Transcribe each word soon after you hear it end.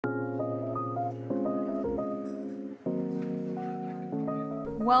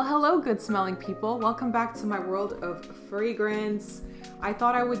Well, hello good smelling people. Welcome back to my world of fragrance. I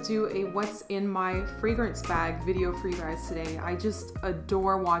thought I would do a what's in my fragrance bag video for you guys today. I just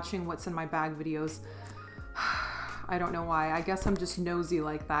adore watching what's in my bag videos. I don't know why. I guess I'm just nosy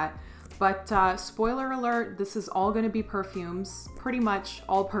like that. But spoiler alert, this is all gonna be perfumes, pretty much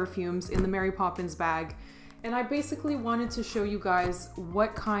all perfumes in the Mary Poppins bag. And I basically wanted to show you guys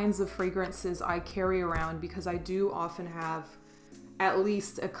what kinds of fragrances I carry around because I do often have at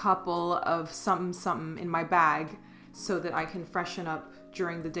least a couple of something in my bag so that I can freshen up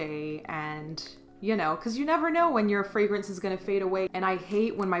during the day and, you know, because you never know when your fragrance is going to fade away. And I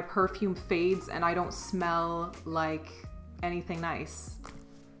hate when my perfume fades and I don't smell like anything nice.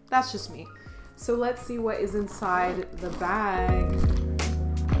 That's just me. So let's see what is inside the bag.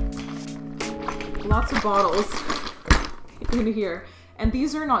 Lots of bottles in here. And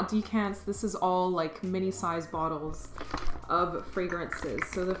these are not decants. This is all like mini size bottles of fragrances.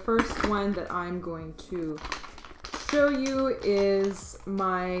 So the first one that I'm going to show you is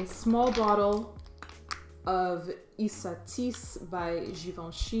my small bottle of Ysatis by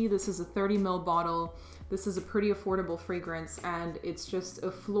Givenchy. This is a 30 ml bottle. This is a pretty affordable fragrance and it's just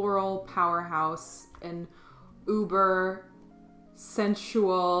a floral powerhouse and uber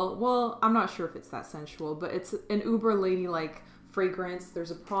sensual. Well, I'm not sure if it's that sensual, but it's an uber ladylike fragrance.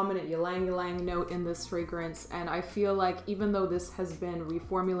 There's a prominent ylang ylang note in this fragrance, and I feel like even though this has been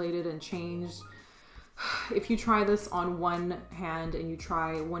reformulated and changed, if you try this on one hand and you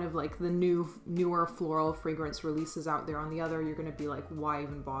try one of like the newer floral fragrance releases out there on the other, you're gonna be like, why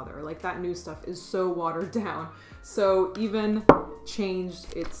even bother? Like that new stuff is so watered down. So even changed,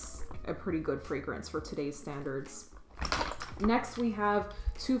 it's a pretty good fragrance for today's standards. Next, we have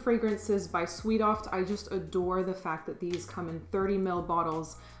two fragrances by SweDoft. I just adore the fact that these come in 30 ml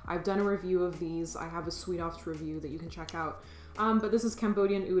bottles. I've done a review of these. I have a SweDoft review that you can check out. But this is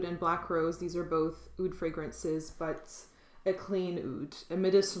Cambodian Oud and Black Rose. These are both oud fragrances, but a clean oud, a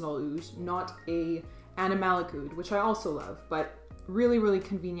medicinal oud, not a animalic oud, which I also love, but really, really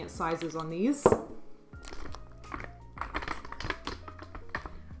convenient sizes on these.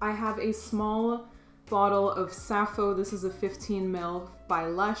 I have a small bottle of Sappho. This is a 15 ml by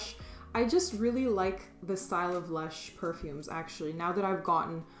Lush. I just really like the style of Lush perfumes actually. Now that I've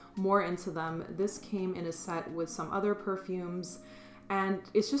gotten more into them, this came in a set with some other perfumes and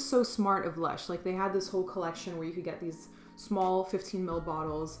it's just so smart of Lush. Like they had this whole collection where you could get these small 15 ml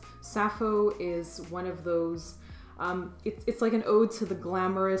bottles. Sappho is one of those, it's like an ode to the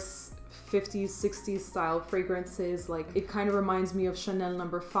glamorous 50s, 60s style fragrances. Like it kind of reminds me of Chanel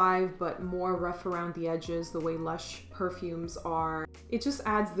No. 5, but more rough around the edges, the way Lush perfumes are. It just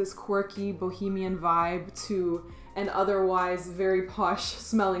adds this quirky bohemian vibe to an otherwise very posh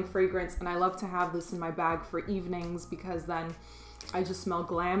smelling fragrance. And I love to have this in my bag for evenings because then I just smell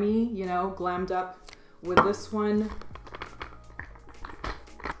glammy, you know, glammed up with this one.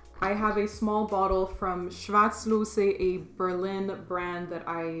 I have a small bottle from Schwarzlose, a Berlin brand that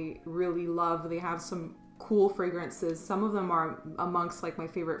I really love. They have some cool fragrances. Some of them are amongst like my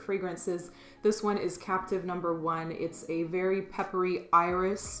favorite fragrances. This one is Captive No. 1. It's a very peppery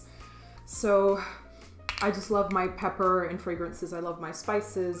iris. So I just love my pepper and fragrances. I love my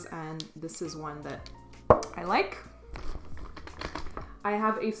spices, and this is one that I like. I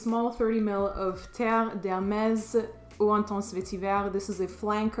have a small 30 ml of Terre d'Hermès Eau Intense Vétiver. This is a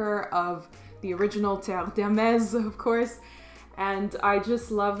flanker of the original Terre d'Hermès, of course. And I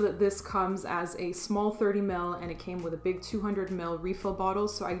just love that this comes as a small 30 ml and it came with a big 200 ml refill bottle.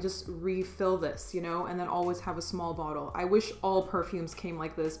 So I just refill this, you know, and then always have a small bottle. I wish all perfumes came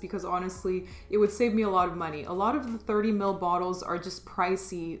like this because honestly, it would save me a lot of money. A lot of the 30 ml bottles are just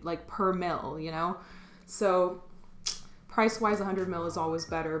pricey, like per mil, you know? So price-wise, 100 ml is always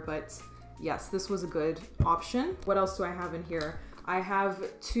better, but yes, this was a good option. What else do I have in here? I have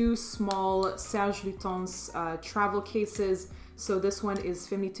two small Serge Lutens travel cases. So this one is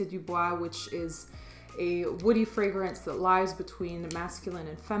Feminité du Bois, which is a woody fragrance that lies between masculine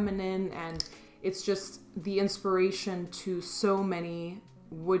and feminine. And it's just the inspiration to so many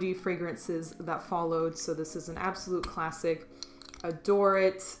woody fragrances that followed. So this is an absolute classic. Adore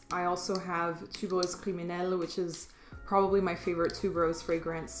it. I also have Tubéreuse Criminelle, which is probably my favorite Tubéreuse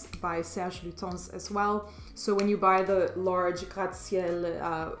fragrance by Serge Lutens as well. So when you buy the large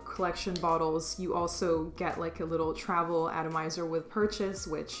gratte-ciel collection bottles, you also get like a little travel atomizer with purchase,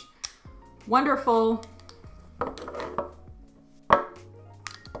 which, wonderful.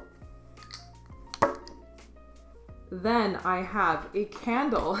 Then I have a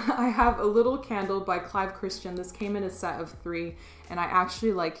candle. I have a little candle by Clive Christian. This came in a set of 3, and I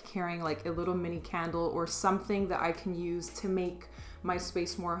actually like carrying like a little mini candle or something that I can use to make my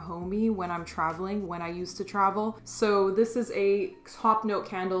space more homey when I'm traveling, when I used to travel. So this is a top note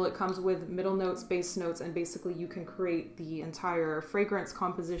candle. It comes with middle notes, base notes, and basically you can create the entire fragrance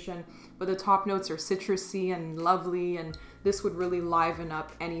composition, but the top notes are citrusy and lovely, and this would really liven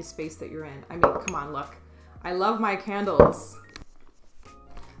up any space that you're in. I mean, come on, look. I love my candles.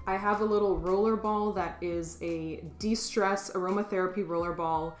 I have a little roller ball that is a de-stress aromatherapy roller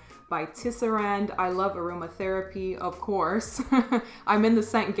ball by Tisserand. I love aromatherapy, of course. I'm in the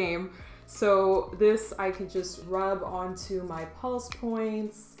scent game. So this I could just rub onto my pulse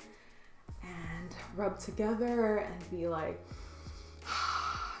points and rub together and be like,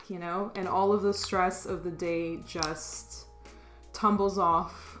 you know, and all of the stress of the day just tumbles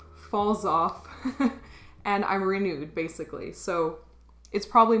off, falls off, and I'm renewed basically. So it's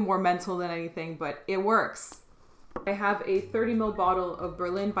probably more mental than anything, but it works. I have a 30 ml bottle of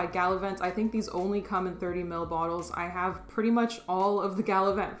Berlin by Gallivant. I think these only come in 30 ml bottles. I have pretty much all of the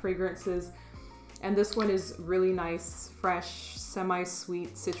Gallivant fragrances, and this one is really nice, fresh,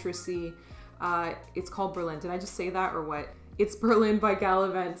 semi-sweet, citrusy. It's called Berlin. Did I just say that or what? It's Berlin by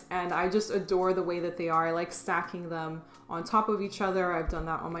Gallivant, and I just adore the way that they are. I like stacking them on top of each other. I've done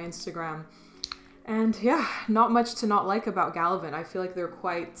that on my Instagram. And yeah, not much to not like about Gallivant. I feel like they're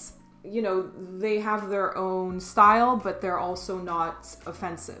quite, you know, they have their own style, but they're also not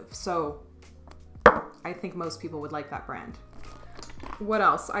offensive. So I think most people would like that brand. What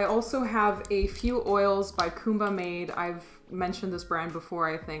else? I also have a few oils by Kuumba made. I've mentioned this brand before,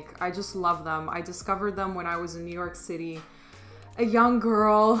 I think. I just love them. I discovered them when I was in New York City, a young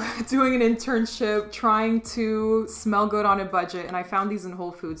girl doing an internship, trying to smell good on a budget, and I found these in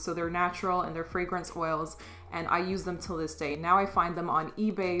Whole Foods. So they're natural and they're fragrance oils, and I use them till this day. Now I find them on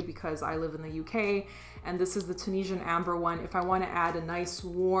eBay because I live in the UK, and this is the Tunisian amber one. If I want to add a nice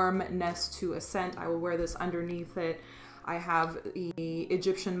warmness to a scent, I will wear this underneath it. I have the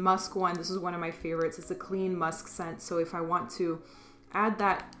Egyptian musk one. This is one of my favorites. It's a clean musk scent, so if I want to add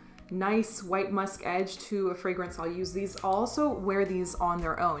that nice white musk edge to a fragrance, I'll use these. I'll also wear these on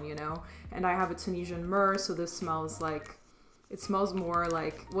their own, you know. And I have a Tunisian myrrhe, so this smells like, it smells more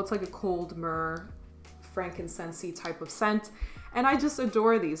like, well, it's like a cold myrrhe, frankincense-y type of scent. And I just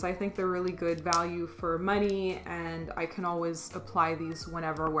adore these. I think they're really good value for money, and I can always apply these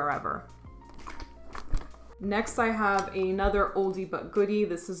whenever, wherever. Next, I have another oldie but goodie.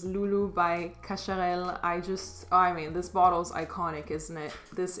 This is LouLou by Cacharel. I mean, this bottle's iconic, isn't it?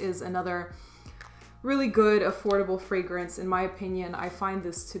 This is another really good, affordable fragrance. In my opinion, I find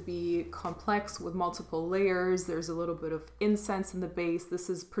this to be complex with multiple layers. There's a little bit of incense in the base. This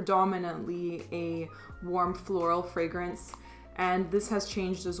is predominantly a warm floral fragrance. And this has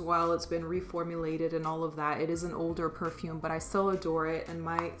changed as well. It's been reformulated and all of that. It is an older perfume, but I still adore it. And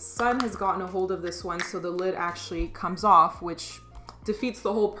my son has gotten a hold of this one, so the lid actually comes off, which defeats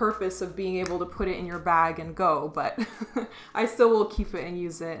the whole purpose of being able to put it in your bag and go. But I still will keep it and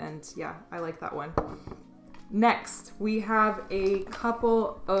use it. And yeah, I like that one. Next, we have a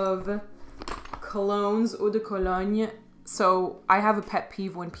couple of colognes, Eau de Cologne. So I have a pet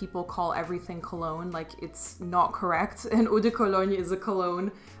peeve when people call everything cologne, like it's not correct. And Eau de Cologne is a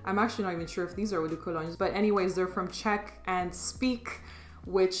cologne. I'm actually not even sure if these are Eau de Colognes, but anyways, they're from Czech and Speake,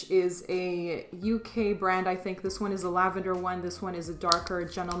 which is a UK brand. I think this one is a lavender one. This one is a darker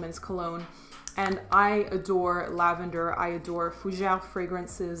gentleman's cologne. And I adore lavender. I adore fougère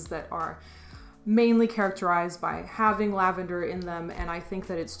fragrances that are mainly characterized by having lavender in them, and I think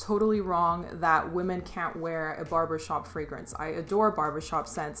that it's totally wrong that women can't wear a barbershop fragrance. I adore barbershop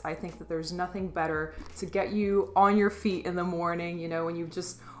scents. I think that there's nothing better to get you on your feet in the morning, you know, when you've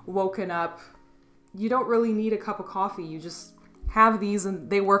just woken up. You don't really need a cup of coffee. You just have these and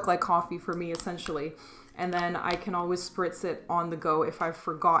they work like coffee for me, essentially. And then I can always spritz it on the go if I've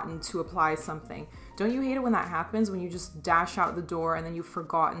forgotten to apply something. Don't you hate it when that happens, when you just dash out the door and then you've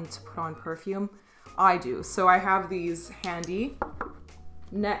forgotten to put on perfume? I do. So I have these handy.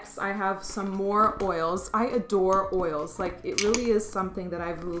 Next, I have some more oils. I adore oils. Like, it really is something that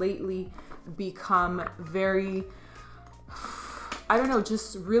I've lately become very, I don't know,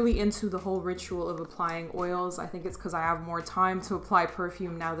 just really into the whole ritual of applying oils. I think it's because I have more time to apply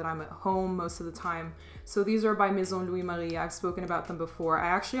perfume now that I'm at home most of the time. So these are by Maison Myrrhe. I've spoken about them before. I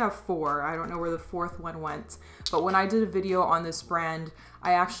actually have 4. I don't know where the 4th one went. But when I did a video on this brand,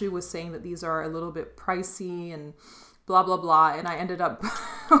 I actually was saying that these are a little bit pricey and blah, blah, blah. And I ended up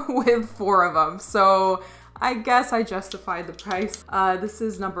with 4 of them. So I guess I justified the price. This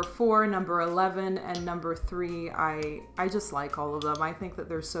is number 4, number 11, and number 3. I just like all of them. I think that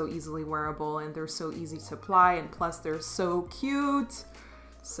they're so easily wearable and they're so easy to apply, and plus they're so cute.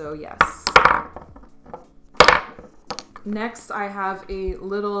 So yes. Next, I have a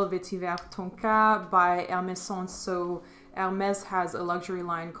little Vétiver Tonka by Hermès. So Hermès has a luxury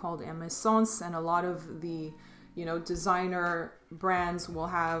line called Hermès, and a lot of the, you know, designer brands will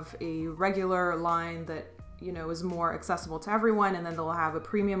have a regular line that, you know, is more accessible to everyone, and then they'll have a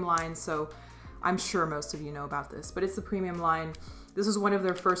premium line. So I'm sure most of you know about this, but it's the premium line. This is one of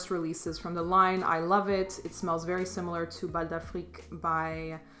their first releases from the line. I love it. It smells very similar to Bal d'Afrique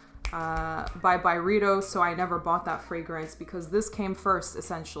by Byredo, so I never bought that fragrance because this came first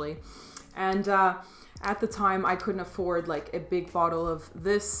essentially. And at the time I couldn't afford like a big bottle of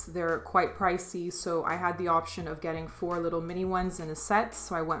this. They're quite pricey, so I had the option of getting 4 little mini ones in a set,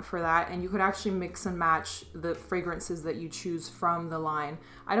 so I went for that. And you could actually mix and match the fragrances that you choose from the line.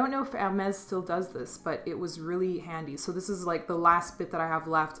 I don't know if Hermès still does this, but it was really handy. So this is like the last bit that I have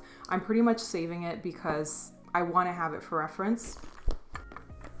left. I'm pretty much saving it because I want to have it for reference.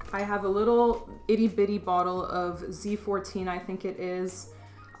 I have a little itty bitty bottle of Z14, I think it is.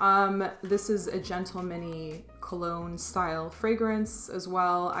 This is a gentle mini cologne style fragrance as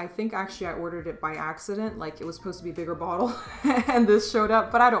well. I think actually I ordered it by accident, like it was supposed to be a bigger bottle and this showed up,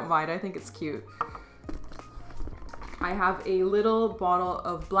 but I don't mind, I think it's cute. I have a little bottle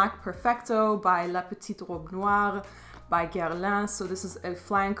of Black Perfecto by La Petite Robe Noire by Guerlain. So this is a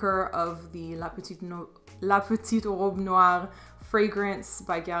flanker of the La Petite Robe Noire fragrance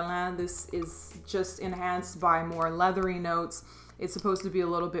by Guerlain. This is just enhanced by more leathery notes. It's supposed to be a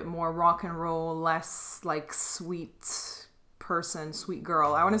little bit more rock and roll, less like sweet person, sweet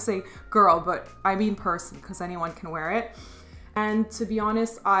girl. I want to say girl, but I mean person because anyone can wear it. And to be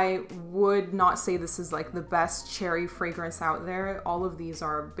honest, I would not say this is like the best cherry fragrance out there. All of these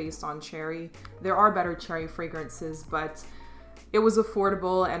are based on cherry. There are better cherry fragrances, but it was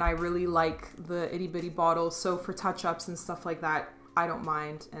affordable and I really like the itty bitty bottle. So for touch-ups and stuff like that, I don't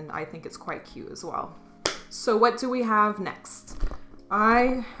mind, and I think it's quite cute as well. So what do we have next?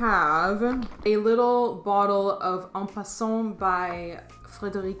 I have a little bottle of En Passant by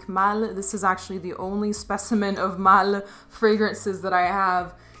Frédéric Malle. This is actually the only specimen of Malle fragrances that I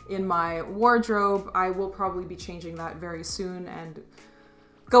have in my wardrobe. I will probably be changing that very soon and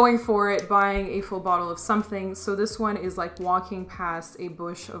going for it, buying a full bottle of something. So this one is like walking past a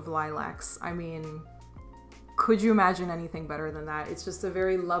bush of lilacs. I mean, could you imagine anything better than that? It's just a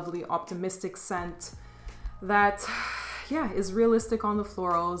very lovely, optimistic scent that, yeah, is realistic on the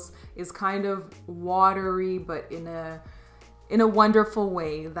florals, is kind of watery, but in a wonderful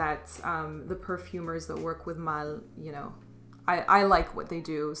way that the perfumers that work with Malle, you know, I like what they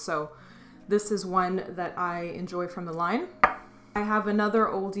do. So this is one that I enjoy from the line. I have another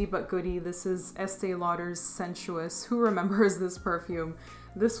oldie but goodie. This is Estee Lauder's Sensuous. Who remembers this perfume?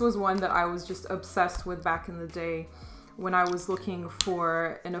 This was one that I was just obsessed with back in the day when I was looking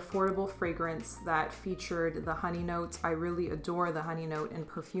for an affordable fragrance that featured the honey note. I really adore the honey note in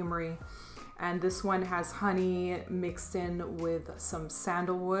perfumery. And this one has honey mixed in with some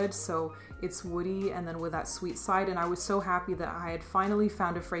sandalwood, so it's woody and then with that sweet side. And I was so happy that I had finally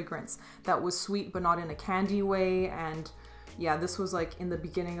found a fragrance that was sweet but not in a candy way. And yeah, this was like in the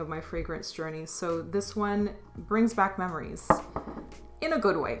beginning of my fragrance journey. So this one brings back memories in a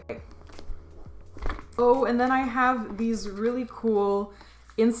good way. Oh, and then I have these really cool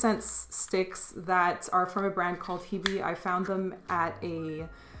incense sticks that are from a brand called Hebe. I found them at a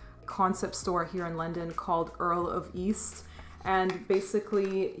concept store here in London called Earl of East. And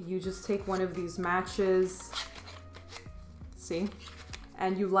basically you just take one of these matches, see,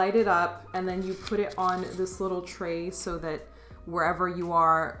 and you light it up and then you put it on this little tray so that wherever you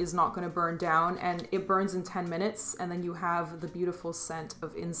are is not going to burn down, and it burns in 10 minutes and then you have the beautiful scent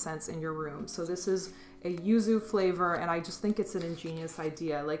of incense in your room. So this is a yuzu flavor and I just think it's an ingenious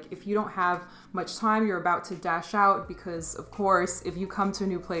idea. Like if you don't have much time, you're about to dash out, because of course if you come to a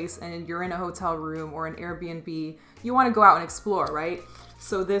new place and you're in a hotel room or an Airbnb, you want to go out and explore, right?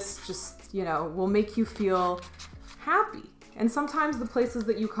 So this just, you know, will make you feel happy. And sometimes the places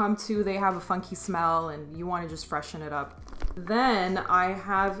that you come to, they have a funky smell and you want to just freshen it up. Then I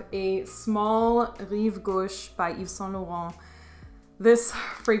have a small Rive Gauche by Yves Saint Laurent. This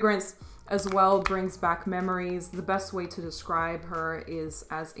fragrance as well brings back memories. The best way to describe her is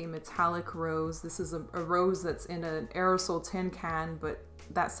as a metallic rose. This is a rose that's in an aerosol tin can, but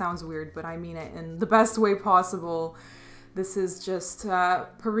that sounds weird, but I mean it in the best way possible. This is just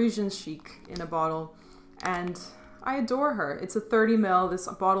Parisian chic in a bottle. And I adore her. It's a 30 ml. This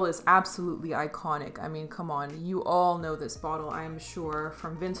bottle is absolutely iconic. I mean, come on, you all know this bottle, I am sure,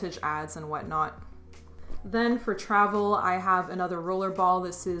 from vintage ads and whatnot. Then for travel, I have another rollerball.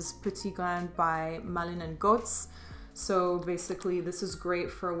 This is Petit Grain by Malin & Goetz. So basically this is great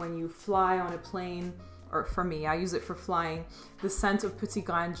for when you fly on a plane, or for me, I use it for flying. The scent of Petit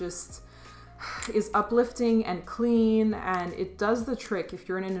Grain just is uplifting and clean, and it does the trick if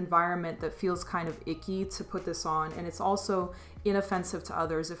you're in an environment that feels kind of icky to put this on. And it's also inoffensive to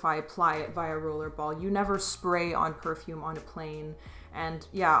others if I apply it via rollerball. You never spray on perfume on a plane. And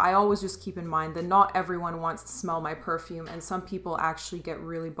yeah, I always just keep in mind that not everyone wants to smell my perfume, and some people actually get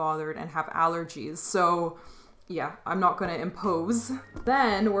really bothered and have allergies. So yeah, I'm not going to impose.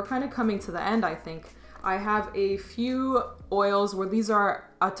 Then we're kind of coming to the end, I think. I have a few oils where these are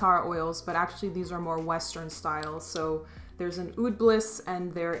attar oils, but actually these are more Western style. So there's an Oud Bliss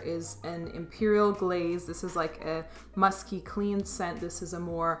and there is an Imperial Glaze. This is like a musky, clean scent. This is a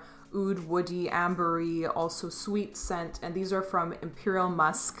more oud, woody, ambery, also sweet scent. And these are from Imperial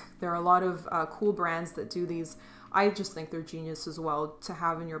Musk. There are a lot of cool brands that do these. I just think they're genius as well to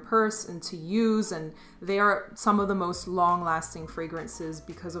have in your purse and to use, and they are some of the most long-lasting fragrances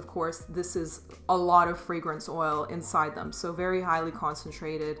because, of course, this is a lot of fragrance oil inside them, so very highly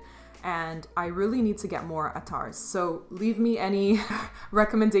concentrated, and I really need to get more attars. So leave me any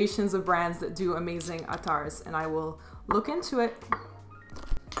recommendations of brands that do amazing attars and I will look into it.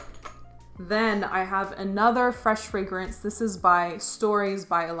 Then I have another fresh fragrance. This is by Stories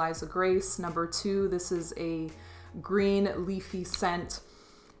by Eliza Grace, number 2. This is a green leafy scent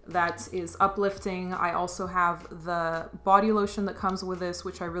that is uplifting. I also have the body lotion that comes with this,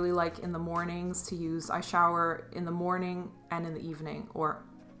 which I really like in the mornings to use. I shower in the morning and in the evening, or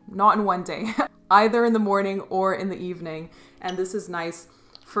not in one day, either in the morning or in the evening. And this is nice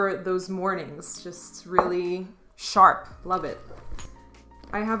for those mornings, just really sharp. Love it.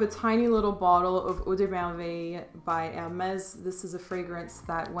 I have a tiny little bottle of Eau de Merveille by Hermès. This is a fragrance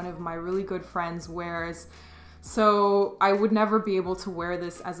that one of my really good friends wears. So I would never be able to wear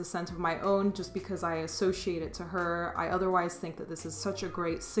this as a scent of my own just because I associate it to her. I otherwise think that this is such a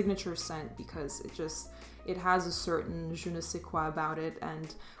great signature scent because it has a certain je ne sais quoi about it.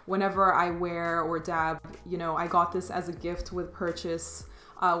 And whenever I wear or dab, you know, I got this as a gift with purchase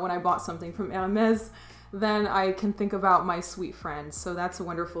when I bought something from Hermès, then I can think about my sweet friend. So that's a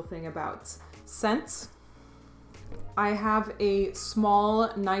wonderful thing about scent. I have a small,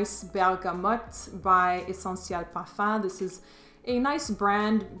 nice bergamote by Essentiel Parfum. This is a nice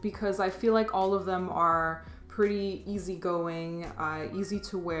brand because I feel like all of them are pretty easygoing, easy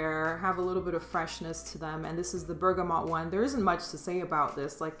to wear, have a little bit of freshness to them. And this is the bergamot one. There isn't much to say about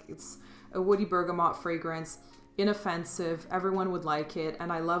this. Like, it's a woody bergamot fragrance, inoffensive, everyone would like it.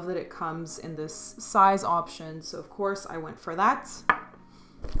 And I love that it comes in this size option. So of course I went for that.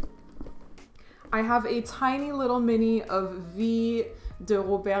 I have a tiny little mini of Vie de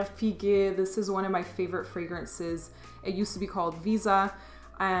Robert Piguet. This is one of my favorite fragrances. It used to be called Visa,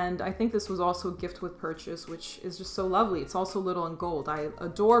 and I think this was also a gift with purchase, which is just so lovely. It's also little in gold. I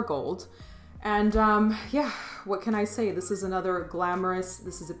adore gold. And yeah, what can I say? This is another glamorous,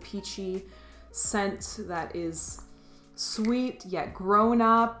 this is a peachy scent that is sweet yet grown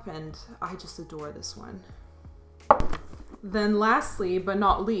up, and I just adore this one. Then lastly, but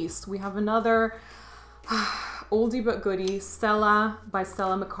not least, we have another oldie but goodie, Stella by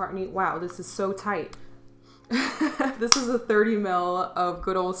Stella McCartney. Wow, this is so tight. This is a 30 ml of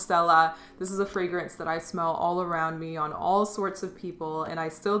good old Stella. This is a fragrance that I smell all around me on all sorts of people, and I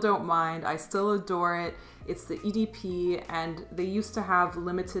still don't mind. I still adore it. It's the EDP, and they used to have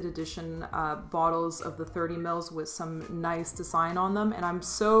limited edition bottles of the 30 mls with some nice design on them, and I'm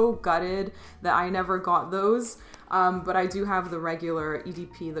so gutted that I never got those. But I do have the regular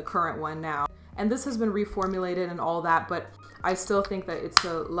EDP, the current one now. And this has been reformulated and all that, but I still think that it's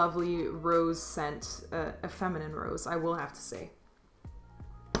a lovely rose scent, a feminine rose, I will have to say.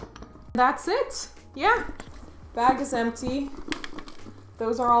 That's it. Yeah, bag is empty.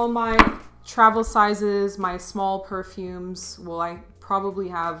 Those are all my travel sizes, my small perfumes. Well, I probably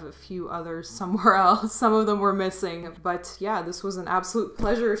have a few others somewhere else. Some of them were missing, but yeah, this was an absolute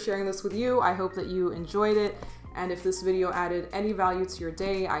pleasure sharing this with you. I hope that you enjoyed it. And if this video added any value to your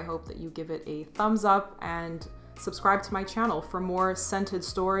day, I hope that you give it a thumbs up and subscribe to my channel for more scented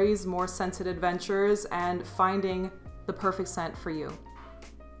stories, more scented adventures, and finding the perfect scent for you.